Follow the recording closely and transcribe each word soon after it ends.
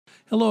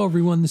Hello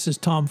everyone, this is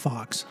Tom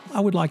Fox.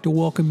 I would like to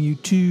welcome you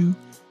to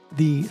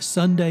the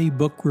Sunday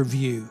Book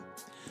Review.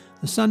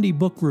 The Sunday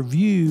Book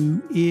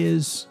Review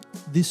is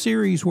the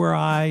series where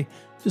I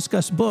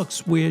discuss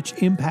books which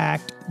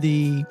impact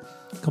the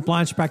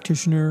compliance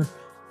practitioner,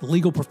 the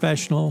legal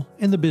professional,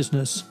 and the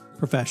business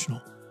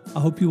professional. I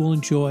hope you will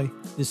enjoy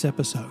this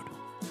episode.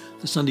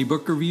 The Sunday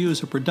Book Review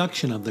is a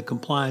production of the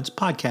Compliance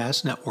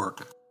Podcast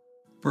Network.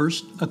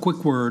 First, a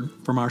quick word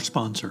from our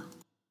sponsor.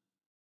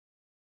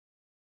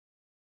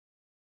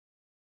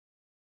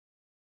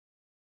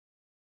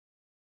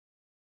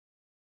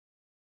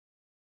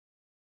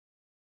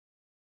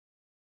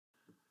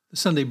 The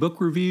Sunday Book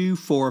Review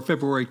for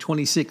February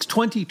 26,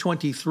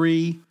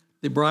 2023,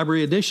 the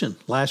bribery edition.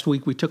 Last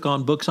week we took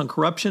on books on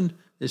corruption.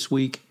 This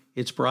week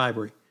it's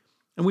bribery.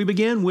 And we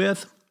begin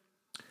with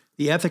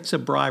The Ethics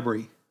of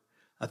Bribery,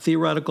 a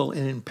theoretical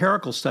and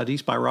empirical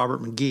studies by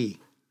Robert McGee.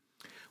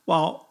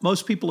 While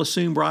most people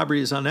assume bribery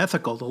is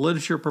unethical, the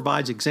literature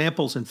provides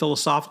examples and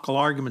philosophical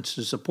arguments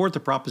to support the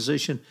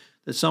proposition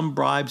that some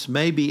bribes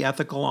may be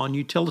ethical on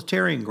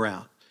utilitarian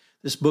ground.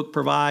 This book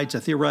provides a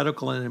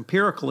theoretical and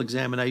empirical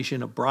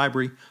examination of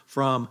bribery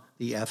from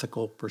the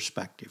ethical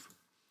perspective.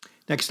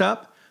 Next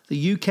up,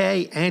 the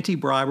UK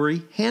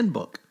Anti-Bribery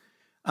Handbook.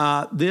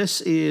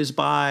 This is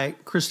by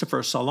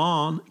Christopher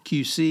Sallon,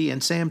 QC,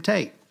 and Sam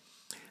Tate.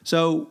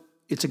 So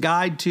it's a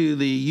guide to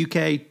the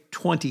UK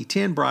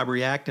 2010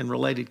 Bribery Act and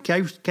related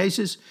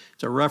cases.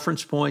 It's a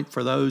reference point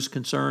for those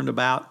concerned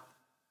about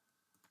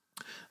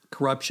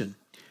corruption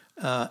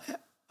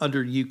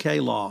under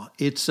UK law.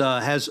 It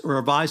has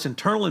revised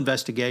internal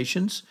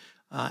investigations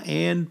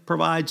and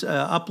provides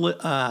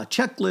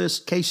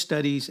checklists, case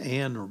studies,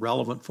 and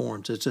relevant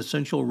forms. It's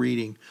essential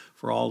reading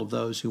for all of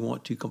those who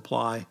want to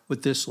comply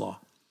with this law.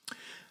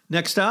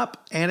 Next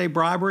up,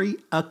 Anti-Bribery,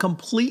 a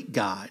complete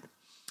guide.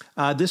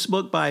 This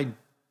book by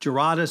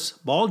Gerardus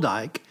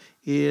Blokdyk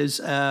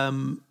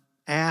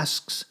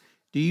asks,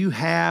 do you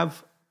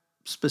have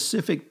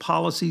specific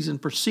policies and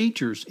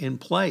procedures in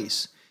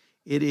place?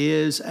 It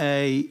is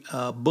a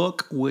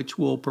book which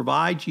will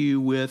provide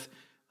you with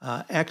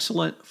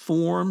excellent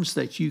forms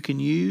that you can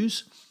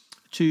use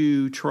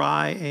to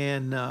try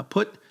and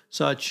put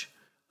such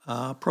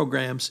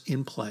programs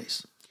in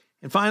place.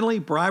 And finally,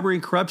 Bribery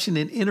and Corruption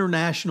in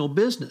International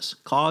Business,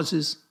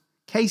 Causes,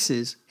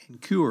 Cases,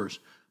 and Cures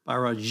by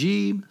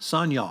Rajib,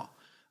 Sanyal.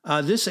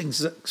 This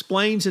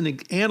explains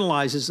and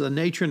analyzes the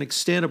nature and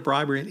extent of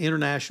bribery in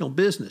international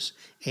business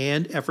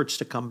and efforts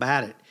to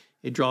combat it.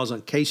 It draws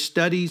on case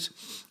studies,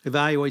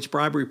 evaluates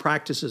bribery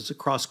practices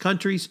across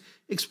countries,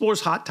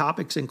 explores hot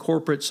topics in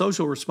corporate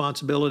social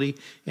responsibility,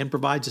 and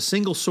provides a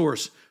single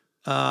source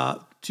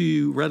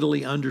to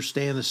readily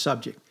understand the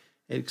subject.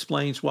 It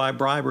explains why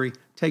bribery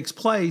takes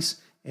place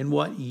and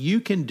what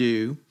you can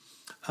do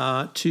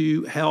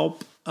to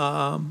help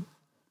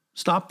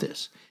stop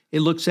this.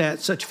 It looks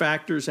at such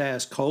factors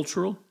as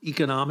cultural,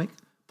 economic,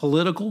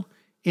 political,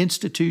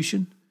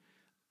 institutional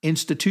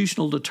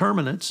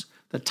determinants,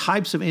 the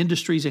types of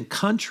industries and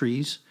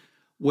countries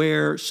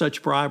where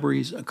such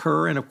briberies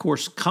occur, and of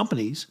course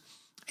companies,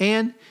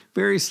 and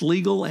various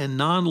legal and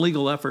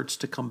non-legal efforts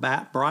to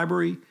combat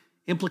bribery,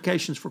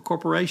 implications for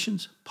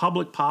corporations,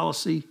 public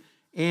policy,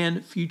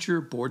 and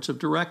future boards of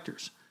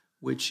directors,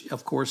 which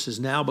of course has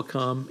now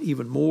become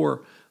even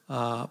more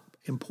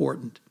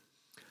important.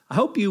 I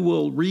hope you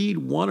will read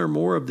one or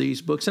more of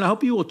these books, and I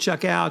hope you will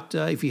check out,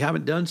 if you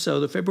haven't done so,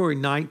 the February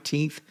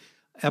 19th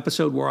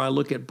episode where I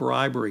look at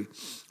bribery.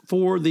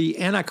 For the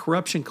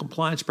anti-corruption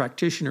compliance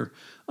practitioner,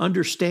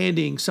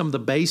 understanding some of the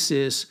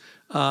basis,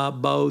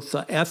 both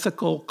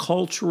ethical,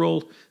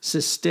 cultural,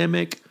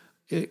 systemic,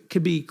 it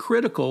could be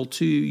critical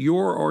to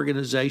your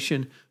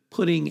organization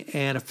putting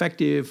an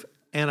effective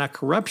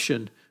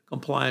anti-corruption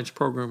compliance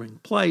program in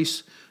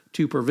place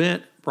to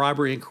prevent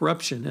bribery and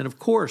corruption, and of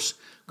course,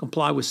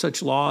 comply with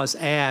such laws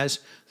as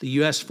the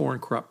U.S. Foreign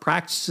Corrupt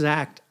Practices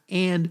Act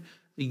and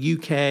the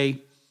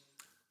UK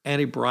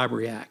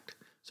Anti-Bribery Act.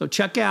 So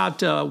check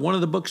out one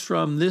of the books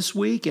from this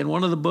week and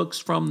one of the books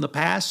from the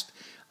past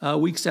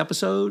week's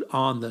episode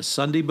on the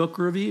Sunday Book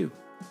Review.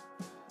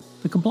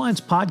 The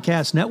Compliance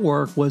Podcast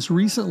Network was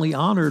recently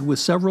honored with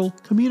several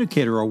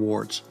Communicator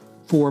Awards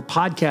for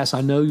podcasts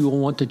I know you will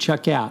want to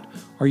check out.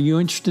 Are you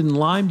interested in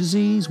Lyme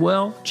disease?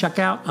 Well, check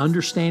out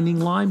Understanding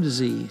Lyme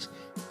Disease.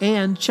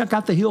 And check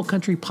out the Hill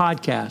Country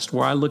Podcast,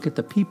 where I look at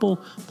the people,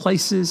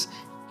 places,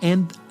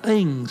 and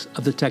things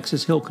of the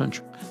Texas Hill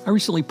Country. I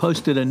recently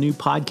posted a new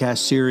podcast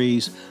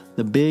series,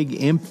 The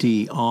Big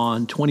Empty,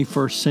 on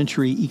 21st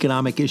century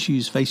economic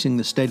issues facing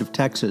the state of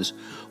Texas,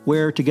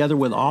 where together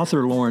with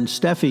author Lauren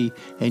Steffi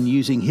and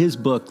using his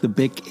book, The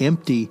Big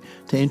Empty,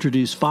 to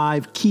introduce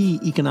 5 key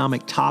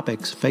economic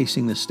topics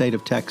facing the state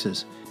of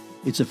Texas.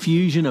 It's a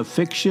fusion of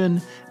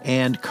fiction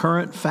and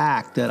current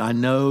fact that I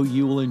know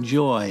you will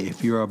enjoy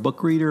if you're a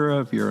book reader,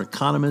 if you're an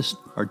economist,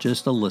 or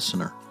just a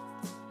listener.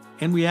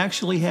 And we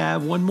actually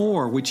have one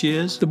more, which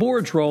is The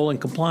Board's Role in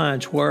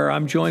Compliance, where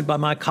I'm joined by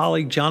my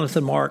colleague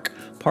Jonathan Mark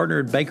partner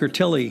at Baker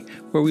Tilly,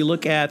 where we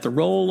look at the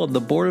role of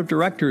the board of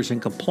directors in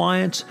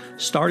compliance,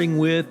 starting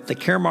with the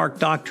Caremark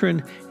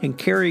doctrine and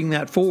carrying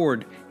that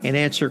forward, and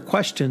answer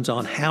questions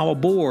on how a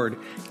board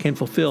can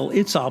fulfill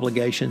its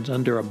obligations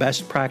under a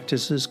best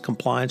practices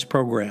compliance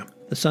program.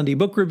 The Sunday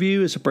Book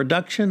Review is a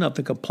production of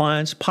the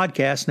Compliance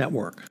Podcast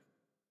Network.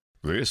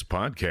 This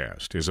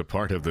podcast is a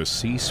part of the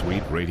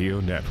C-Suite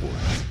Radio Network.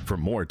 For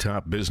more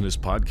top business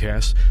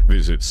podcasts,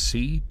 visit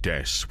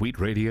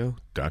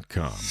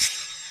c-suiteradio.com.